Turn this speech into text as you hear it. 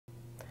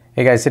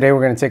Hey guys, today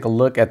we're going to take a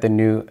look at the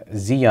new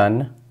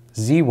Zhiyun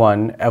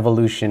Z1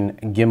 Evolution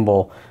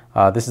Gimbal.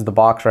 This is the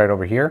box right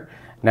over here.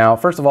 Now,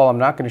 first of all, I'm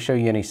not going to show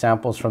you any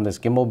samples from this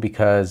gimbal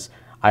because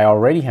I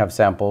already have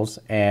samples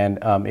and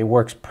it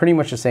works pretty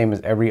much the same as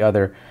every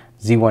other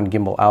Z1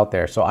 gimbal out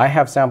there. So I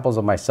have samples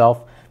of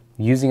myself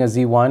using a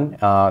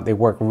Z1. They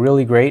work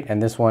really great,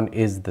 and this one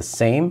is the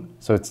same,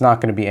 so it's not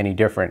going to be any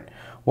different.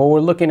 What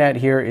we're looking at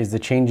here is the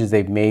changes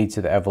they've made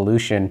to the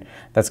Evolution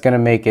that's going to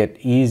make it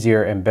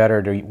easier and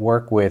better to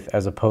work with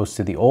as opposed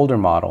to the older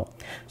model.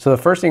 So the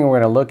first thing we're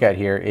going to look at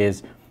here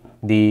is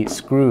the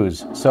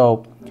screws.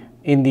 So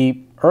in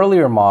the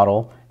earlier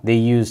model, they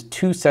used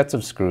 2 sets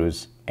of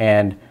screws,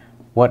 and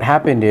what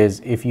happened is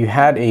if you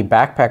had a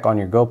backpack on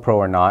your GoPro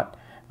or not,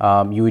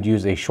 you would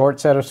use a short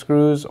set of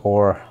screws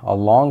or a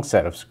long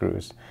set of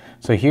screws.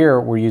 So here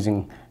we're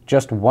using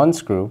just 1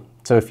 screw.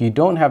 So if you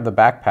don't have the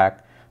backpack,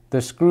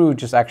 the screw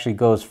just actually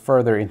goes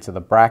further into the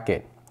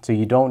bracket. So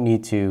you don't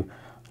need to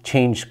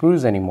change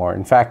screws anymore.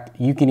 In fact,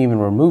 you can even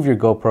remove your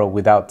GoPro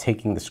without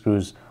taking the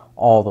screws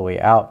all the way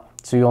out.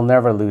 So you'll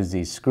never lose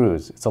these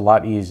screws. It's a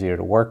lot easier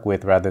to work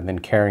with rather than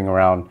carrying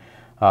around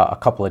a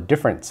couple of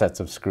different sets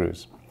of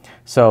screws.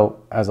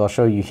 So as I'll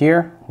show you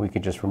here, we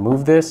could just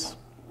remove this.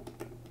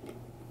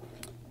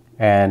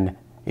 And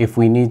if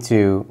we need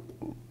to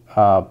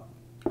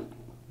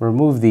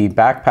remove the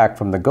backpack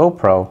from the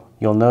GoPro,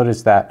 you'll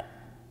notice that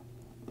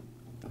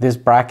this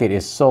bracket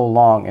is so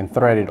long and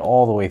threaded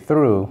all the way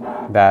through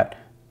that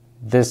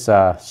this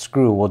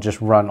screw will just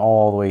run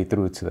all the way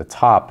through to the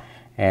top,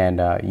 and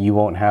you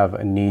won't have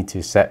a need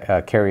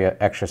to carry an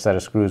extra set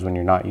of screws when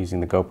you're not using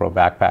the GoPro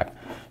backpack.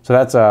 So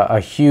that's a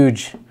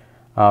huge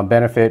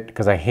benefit,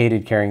 because I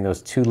hated carrying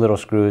those 2 little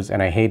screws,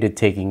 and I hated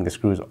taking the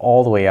screws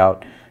all the way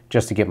out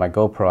just to get my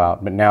GoPro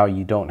out, but now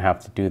you don't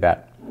have to do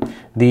that.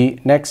 The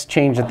next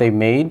change that they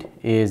made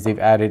is they've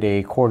added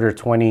a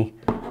 1/4-20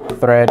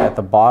 thread at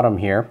the bottom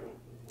here.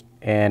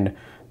 And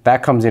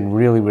that comes in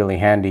really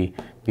handy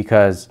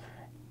because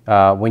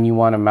when you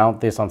want to mount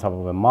this on top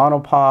of a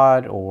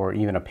monopod or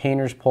even a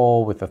painter's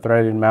pole with a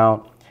threaded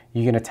mount,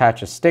 you can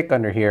attach a stick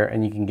under here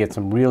and you can get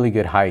some really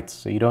good heights.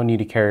 So you don't need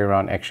to carry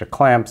around extra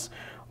clamps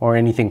or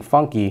anything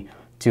funky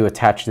to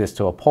attach this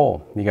to a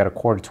pole. You got a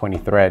 1/4-20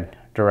 thread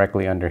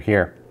directly under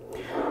here.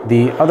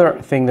 The other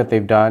thing that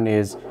they've done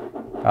is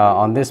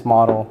on this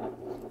model,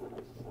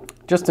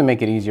 just to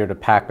make it easier to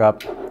pack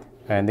up,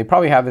 and they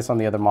probably have this on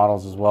the other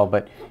models as well,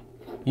 but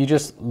you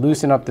just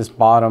loosen up this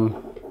bottom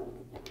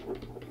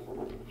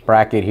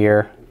bracket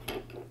here,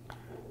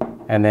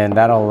 and then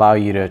that'll allow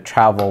you to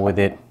travel with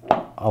it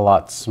a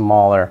lot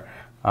smaller.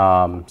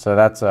 So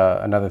that's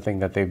another thing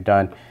that they've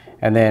done.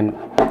 And then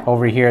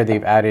over here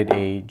they've added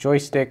a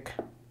joystick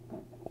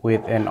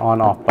with an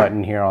on-off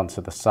button here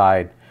onto the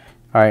side.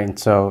 All right, and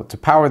so to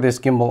power this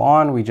gimbal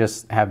on, we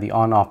just have the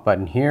on-off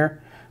button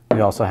here.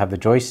 We also have the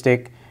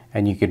joystick,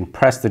 and you can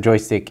press the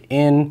joystick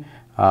in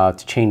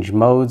to change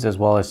modes, as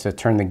well as to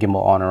turn the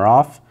gimbal on or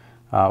off,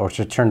 or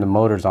to turn the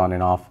motors on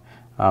and off.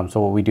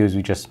 So what we do is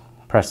we just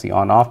press the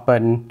on-off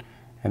button,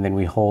 and then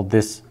we hold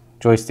this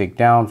joystick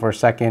down for a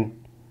second,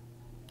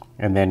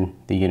 and then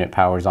the unit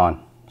powers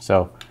on.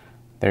 So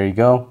there you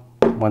go.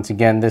 Once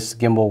again, this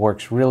gimbal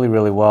works really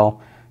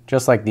well,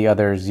 just like the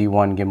other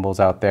Z1 gimbals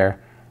out there.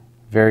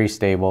 Very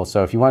stable.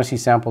 So if you want to see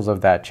samples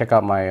of that, check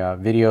out my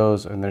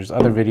videos, and there's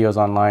other videos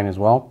online as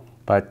well.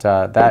 But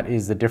that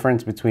is the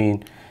difference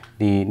between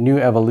the new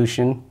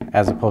Evolution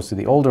as opposed to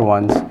the older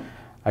ones.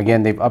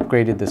 Again, they've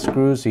upgraded the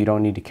screws, so you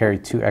don't need to carry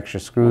 2 extra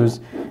screws,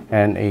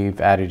 and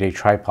they've added a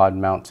tripod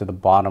mount to the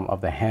bottom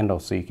of the handle,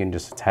 so you can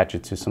just attach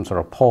it to some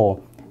sort of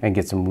pole and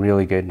get some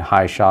really good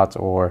high shots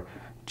or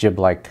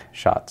jib-like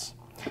shots.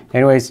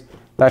 Anyways,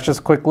 that's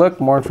just a quick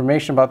look. More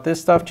information about this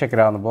stuff, check it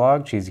out on the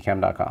blog,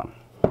 Cheesycam.com.